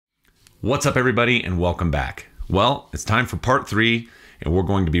What's up, everybody, and welcome back. Well, it's time for part 3, and we're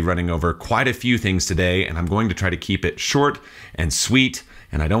going to be running over quite a few things today, and I'm going to try to keep it short and sweet,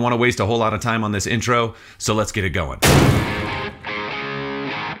 and I don't want to waste a whole lot of time on this intro, so let's get it going.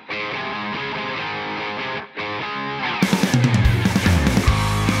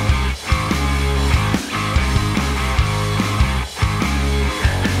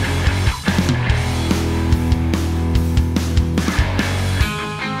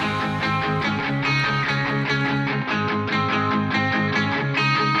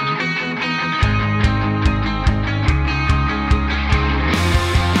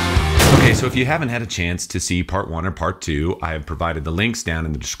 So if you haven't had a chance to see part 1 or part 2, I have provided the links down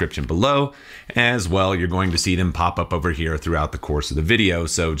in the description below. As well, you're going to see them pop up over here throughout the course of the video.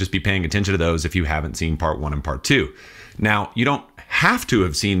 So just be paying attention to those if you haven't seen part 1 and part 2. Now, you don't have to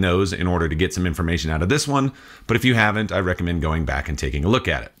have seen those in order to get some information out of this one, but if you haven't, I recommend going back and taking a look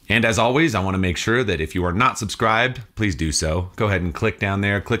at it. And as always, I want to make sure that if you are not subscribed, please do so. Go ahead and click down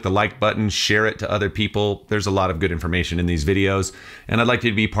there, click the like button, share it to other people. There's a lot of good information in these videos, and I'd like you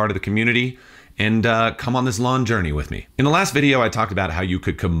to be part of the community and come on this lawn journey with me. In the last video, I talked about how you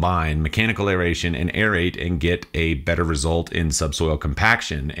could combine mechanical aeration and aerate and get a better result in subsoil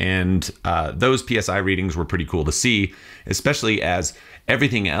compaction. And those PSI readings were pretty cool to see, especially as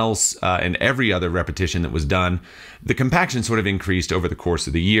everything else and every other repetition that was done, the compaction sort of increased over the course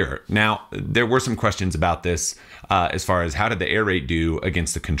of the year. Now, there were some questions about this as far as how did the aerate do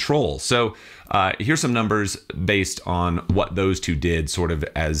against the control. So here's some numbers based on what those two did sort of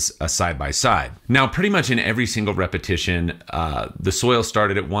as a side by side. Now, pretty much in every single repetition, the soil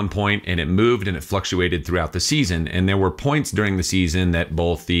started at one point and it moved and it fluctuated throughout the season. And there were points during the season that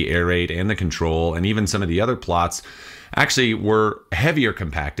both the aerate and the control and even some of the other plots actually were heavier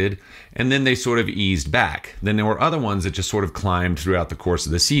compacted, and then they sort of eased back. Then there were other ones that just sort of climbed throughout the course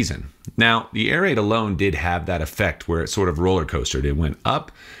of the season. Now, the aerate alone did have that effect where it sort of roller coastered. It went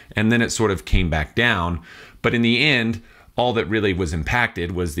up and then it sort of came back down. But in the end, all that really was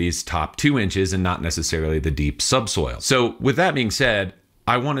impacted was these top 2 inches and not necessarily the deep subsoil. So with that being said,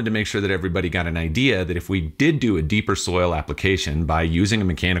 I wanted to make sure that everybody got an idea that if we did do a deeper soil application by using a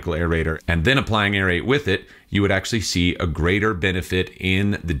mechanical aerator and then applying aerate with it, you would actually see a greater benefit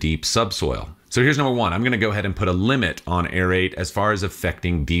in the deep subsoil. So here's number 1. I'm going to go ahead and put a limit on aerate as far as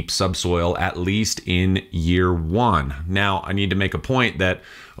affecting deep subsoil, at least in year 1. Now, I need to make a point that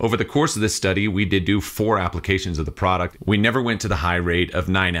over the course of this study, we did do 4 applications of the product. We never went to the high rate of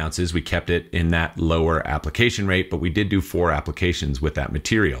 9 ounces. We kept it in that lower application rate, but we did do 4 applications with that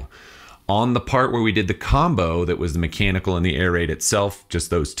material. On the part where we did the combo, that was the mechanical and the aerate itself, just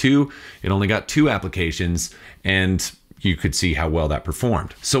those 2, it only got 2 applications, and you could see how well that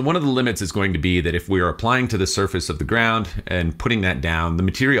performed. So one of the limits is going to be that if we are applying to the surface of the ground and putting that down, the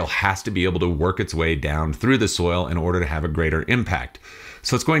material has to be able to work its way down through the soil in order to have a greater impact.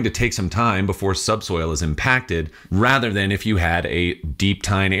 So it's going to take some time before subsoil is impacted, rather than if you had a deep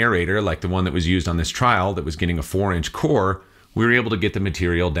tine aerator like the one that was used on this trial that was getting a 4-inch core, we were able to get the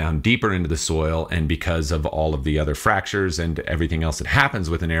material down deeper into the soil, and because of all of the other fractures and everything else that happens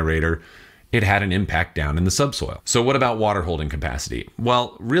with an aerator, it had an impact down in the subsoil. So what about water holding capacity?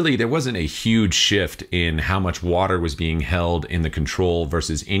 Well, really, there wasn't a huge shift in how much water was being held in the control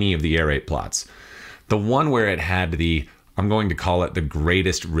versus any of the aerate plots. The one where it had the, I'm going to call it the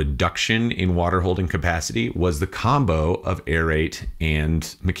greatest reduction in water holding capacity, was the combo of aerate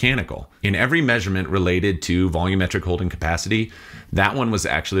and mechanical. In every measurement related to volumetric holding capacity, that one was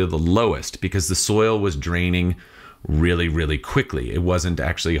actually the lowest because the soil was draining really quickly. It wasn't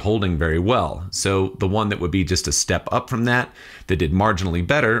actually holding very well. So the one that would be just a step up from that did marginally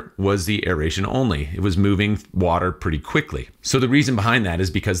better was the aeration only. It was moving water pretty quickly. So the reason behind that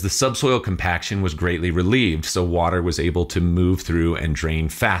is because the subsoil compaction was greatly relieved, so water was able to move through and drain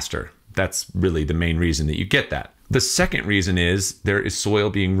faster. That's really the main reason that you get that. The second reason is there is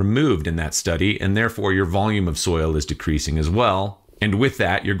soil being removed in that study, and therefore your volume of soil is decreasing as well. And with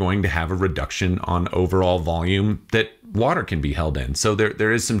that, you're going to have a reduction on overall volume that water can be held in. So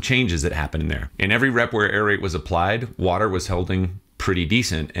there is some changes that happen in there. In every rep where aerate was applied, water was holding pretty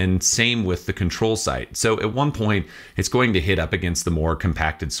decent, and same with the control site. So at one point, it's going to hit up against the more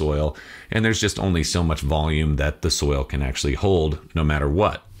compacted soil, and there's just only so much volume that the soil can actually hold no matter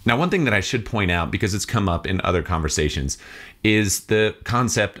what. Now, one thing that I should point out, because it's come up in other conversations, is the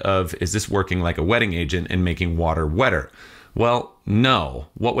concept of, is this working like a wetting agent and making water wetter? Well, no.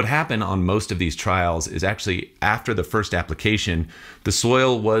 What would happen on most of these trials is actually after the first application, the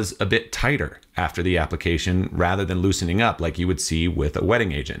soil was a bit tighter after the application rather than loosening up like you would see with a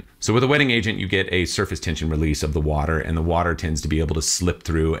wetting agent. So with a wetting agent, you get a surface tension release of the water, and the water tends to be able to slip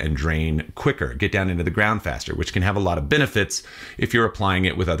through and drain quicker, get down into the ground faster, which can have a lot of benefits if you're applying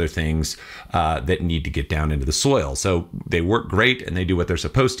it with other things that need to get down into the soil. So they work great and they do what they're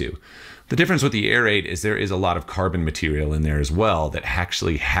supposed to. The difference with the aerate is there is a lot of carbon material in there as well that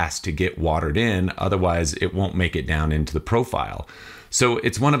actually has to get watered in, otherwise it won't make it down into the profile. So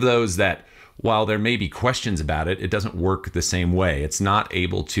it's one of those that while there may be questions about it, it doesn't work the same way. It's not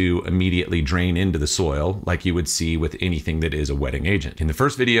able to immediately drain into the soil like you would see with anything that is a wetting agent. In the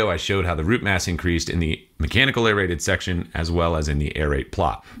first video, I showed how the root mass increased in the mechanical aerated section as well as in the aerate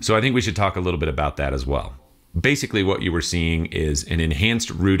plot. So I think we should talk a little bit about that as well. Basically, what you were seeing is an enhanced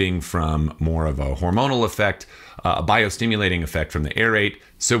rooting from more of a hormonal effect, a biostimulating effect from the aerate.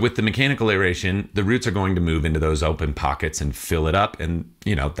 So with the mechanical aeration, the roots are going to move into those open pockets and fill it up. And,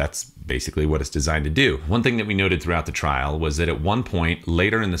 that's basically what it's designed to do. One thing that we noted throughout the trial was that at one point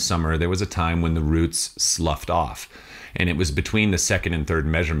later in the summer, there was a time when the roots sloughed off. And it was between the second and third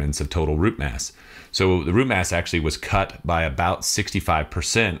measurements of total root mass. So the root mass actually was cut by about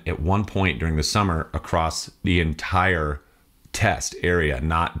 65% at one point during the summer across the entire test area,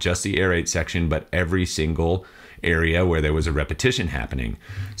 not just the aerate section, but every single area where there was a repetition happening.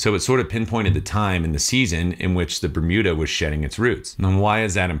 So it sort of pinpointed the time in the season in which the Bermuda was shedding its roots. And why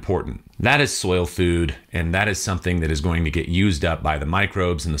is that important? That is soil food, and that is something that is going to get used up by the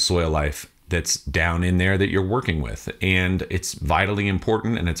microbes and the soil life that's down in there that you're working with. And it's vitally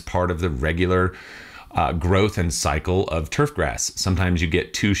important, and it's part of the regular growth and cycle of turf grass. Sometimes you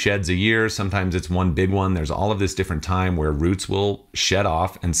get 2 sheds a year, sometimes it's one big one. There's all of this different time where roots will shed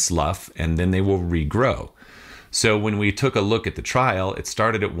off and slough, and then they will regrow. So when we took a look at the trial, it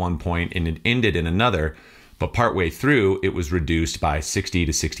started at one point and it ended in another, but partway through it was reduced by 60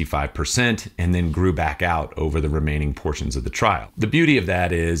 to 65% and then grew back out over the remaining portions of the trial. The beauty of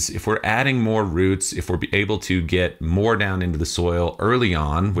that is if we're adding more roots, if we're able to get more down into the soil early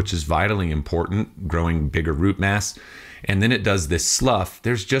on, which is vitally important, growing bigger root mass, and then it does this slough,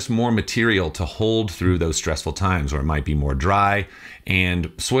 there's just more material to hold through those stressful times where it might be more dry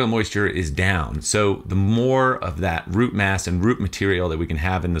and soil moisture is down. So the more of that root mass and root material that we can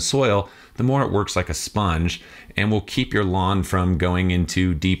have in the soil, the more it works like a sponge and will keep your lawn from going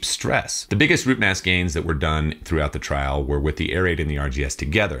into deep stress. The biggest root mass gains that were done throughout the trial were with the aerate and the RGS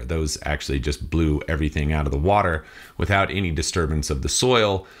together. Those actually just blew everything out of the water without any disturbance of the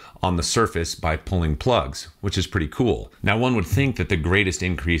soil on the surface by pulling plugs, which is pretty cool. Now, one would think that the greatest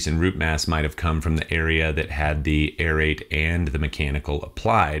increase in root mass might have come from the area that had the aerate and the mechanical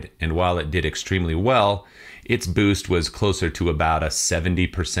applied, and while it did extremely well, its boost was closer to about a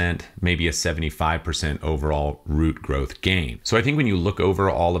 70%, maybe a 75% overall root growth gain. So I think when you look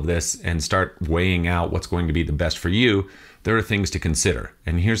over all of this and start weighing out what's going to be the best for you, there are things to consider.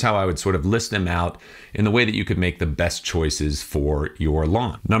 And here's how I would sort of list them out in the way that you could make the best choices for your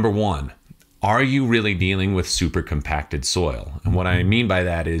lawn. Number 1, are you really dealing with super compacted soil? And what I mean by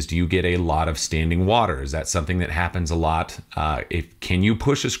that is, do you get a lot of standing water? Is that something that happens a lot? Can you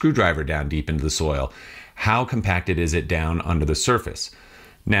push a screwdriver down deep into the soil? How compacted is it down under the surface?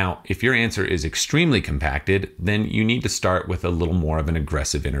 Now, if your answer is extremely compacted, then you need to start with a little more of an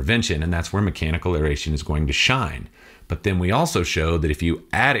aggressive intervention, and that's where mechanical aeration is going to shine. But then we also show that if you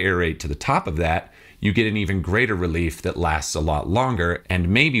add aerate to the top of that, you get an even greater relief that lasts a lot longer and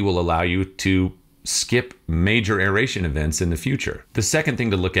maybe will allow you to skip major aeration events in the future. The second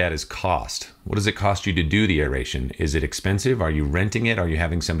thing to look at is cost. What does it cost you to do the aeration? Is it expensive? Are you renting it? Are you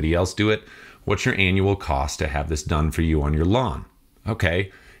having somebody else do it? What's your annual cost to have this done for you on your lawn?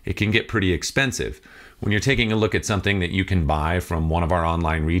 Okay, it can get pretty expensive. When you're taking a look at something that you can buy from one of our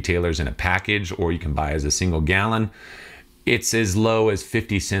online retailers in a package, or you can buy as a single gallon, it's as low as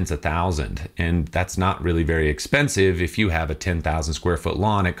 50 cents a thousand. And that's not really very expensive. If you have a 10,000 square foot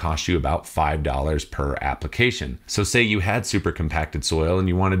lawn, it costs you about $5 per application. So say you had super compacted soil and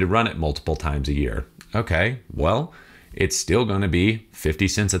you wanted to run it multiple times a year. Okay, well, it's still going to be 50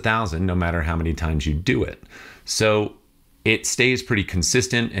 cents a thousand no matter how many times you do it. So it stays pretty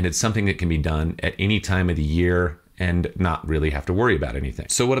consistent, and it's something that can be done at any time of the year and not really have to worry about anything.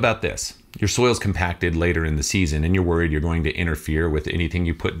 So what about this? Your soil's compacted later in the season and you're worried you're going to interfere with anything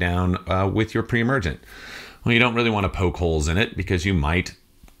you put down with your pre-emergent. Well, you don't really want to poke holes in it because you might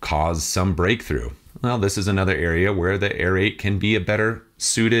cause some breakthrough. Well, this is another area where the aerate can be a better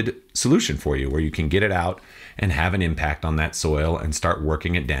suited solution for you, where you can get it out and have an impact on that soil and start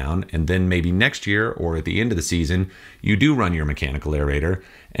working it down. And then maybe next year or at the end of the season, you do run your mechanical aerator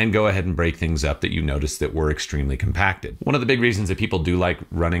and go ahead and break things up that you notice that were extremely compacted. One of the big reasons that people do like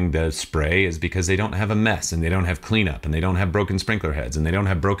running the spray is because they don't have a mess and they don't have cleanup and they don't have broken sprinkler heads and they don't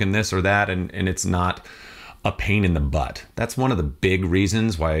have broken this or that, and it's not a pain in the butt. That's one of the big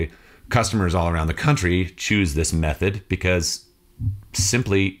reasons why customers all around the country choose this method, because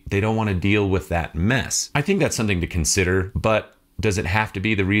simply they don't want to deal with that mess. I think that's something to consider, but does it have to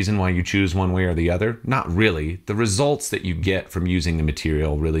be the reason why you choose one way or the other? Not really. The results that you get from using the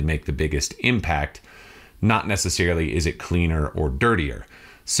material really make the biggest impact, not necessarily is it cleaner or dirtier.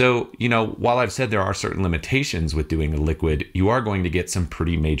 So, while I've said there are certain limitations with doing a liquid, you are going to get some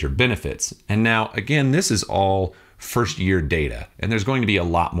pretty major benefits. And now, again, this is all first year data, and there's going to be a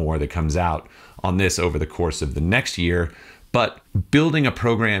lot more that comes out on this over the course of the next year. But building a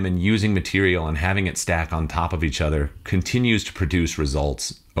program and using material and having it stack on top of each other continues to produce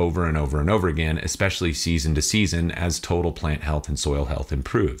results over and over and over again, especially season to season as total plant health and soil health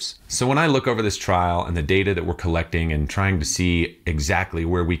improves. So when I look over this trial and the data that we're collecting and trying to see exactly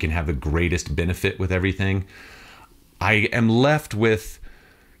where we can have the greatest benefit with everything, I am left with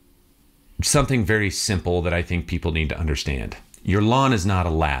something very simple that I think people need to understand. Your lawn is not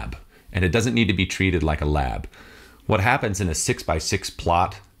a lab, and it doesn't need to be treated like a lab. What happens in a 6x6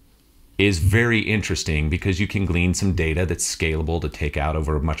 plot is very interesting because you can glean some data that's scalable to take out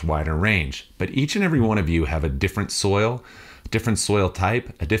over a much wider range. But each and every one of you have a different soil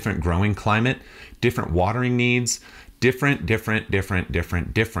type, a different growing climate, different watering needs, different.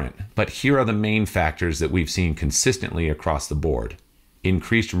 But here are the main factors that we've seen consistently across the board.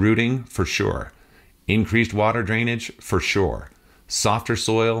 Increased rooting, for sure. Increased water drainage, for sure. Softer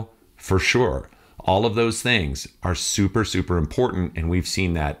soil, for sure. All of those things are super, super important, and we've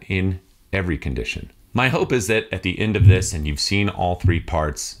seen that in every condition. My hope is that at the end of this, and you've seen all three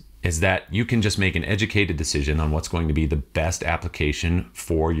parts, is that you can just make an educated decision on what's going to be the best application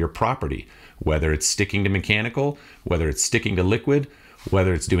for your property, whether it's sticking to mechanical, whether it's sticking to liquid,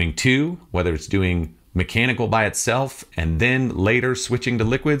 whether it's doing two, whether it's doing mechanical by itself, and then later switching to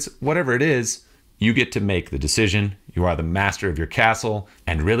liquids, whatever it is, you get to make the decision. You are the master of your castle,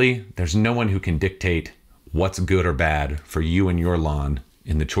 and really, there's no one who can dictate what's good or bad for you and your lawn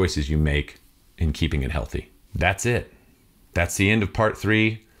in the choices you make in keeping it healthy. That's it. That's the end of part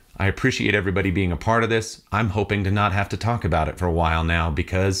 3. I appreciate everybody being a part of this. I'm hoping to not have to talk about it for a while now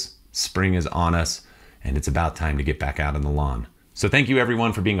because spring is on us and it's about time to get back out on the lawn. So thank you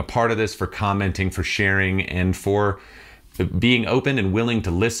everyone for being a part of this, for commenting, for sharing, and for being open and willing to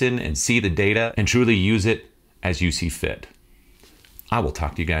listen and see the data and truly use it as you see fit. I will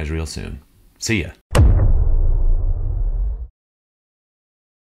talk to you guys real soon. See ya.